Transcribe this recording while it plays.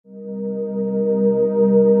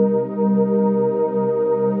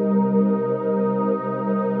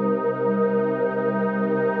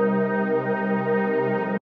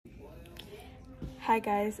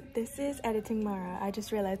guys, this is Editing Mara. I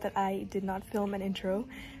just realized that I did not film an intro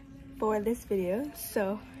for this video,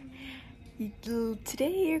 so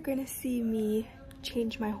today you're gonna see me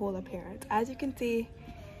change my whole appearance. As you can see,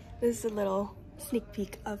 this is a little sneak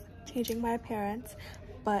peek of changing my appearance,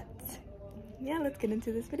 but yeah, let's get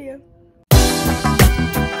into this video.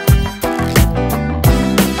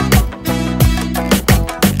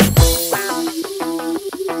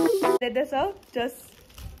 Did this out?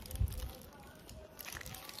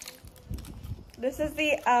 This is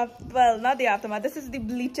the well, not the aftermath, this is the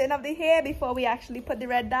bleaching of the hair before we actually put the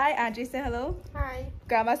red dye. Angie, say hello. Hi.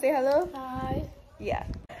 Grandma, say hello. Hi. Yeah,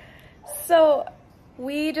 so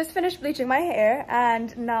we just finished bleaching my hair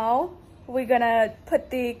and now we're gonna put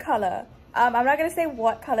the color. I'm not gonna say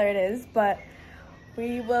what color it is, but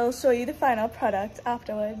we will show you the final product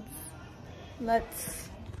afterwards. Let's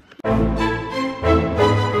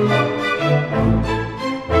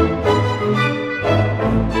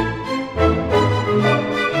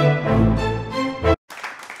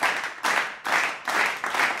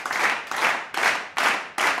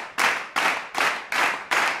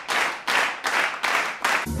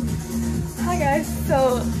Hi guys,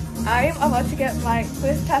 so I am about to get my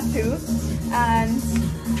first tattoo and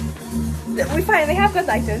we finally have good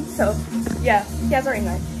lighting, so yeah, he has a ring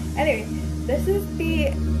light. Anyway, this is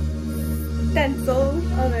the stencil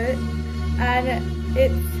of it and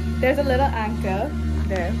there's a little anchor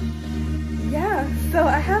there. Yeah, so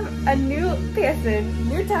I have a new piercing,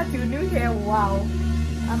 new tattoo, new hair. Wow,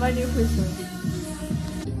 I'm a new person.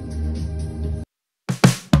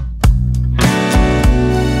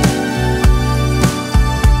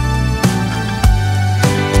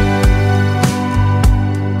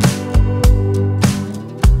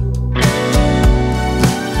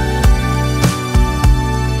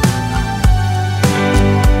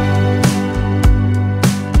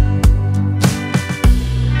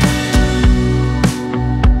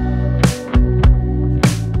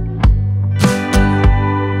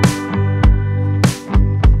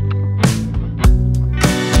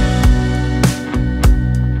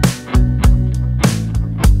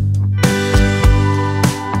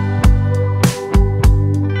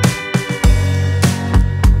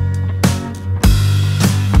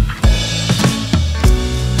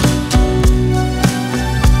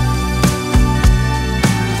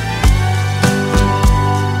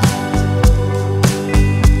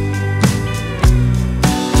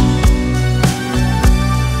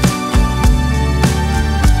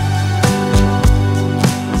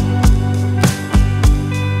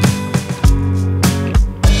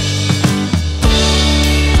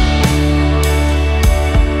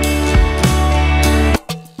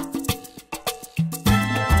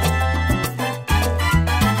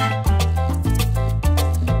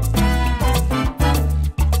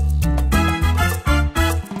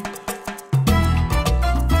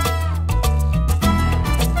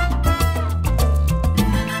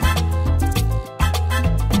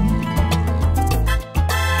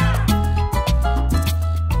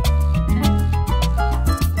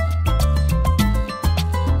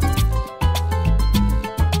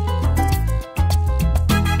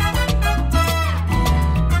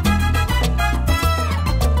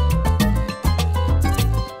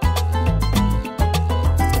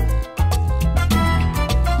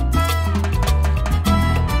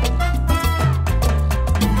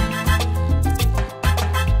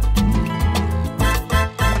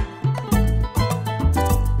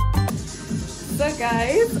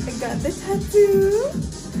 Guys, I got the tattoo.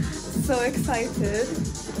 So excited.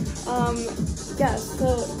 Yeah,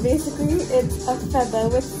 so basically it's a feather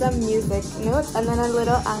with some music notes and then a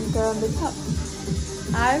little anchor on the top.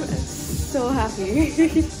 I'm so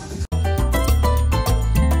happy.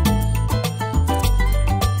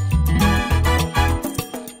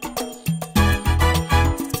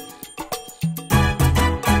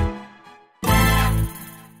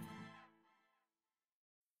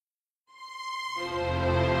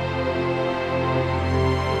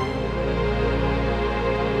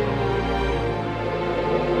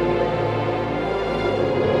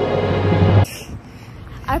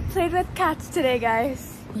 I played with cats today,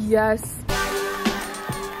 guys. Yes.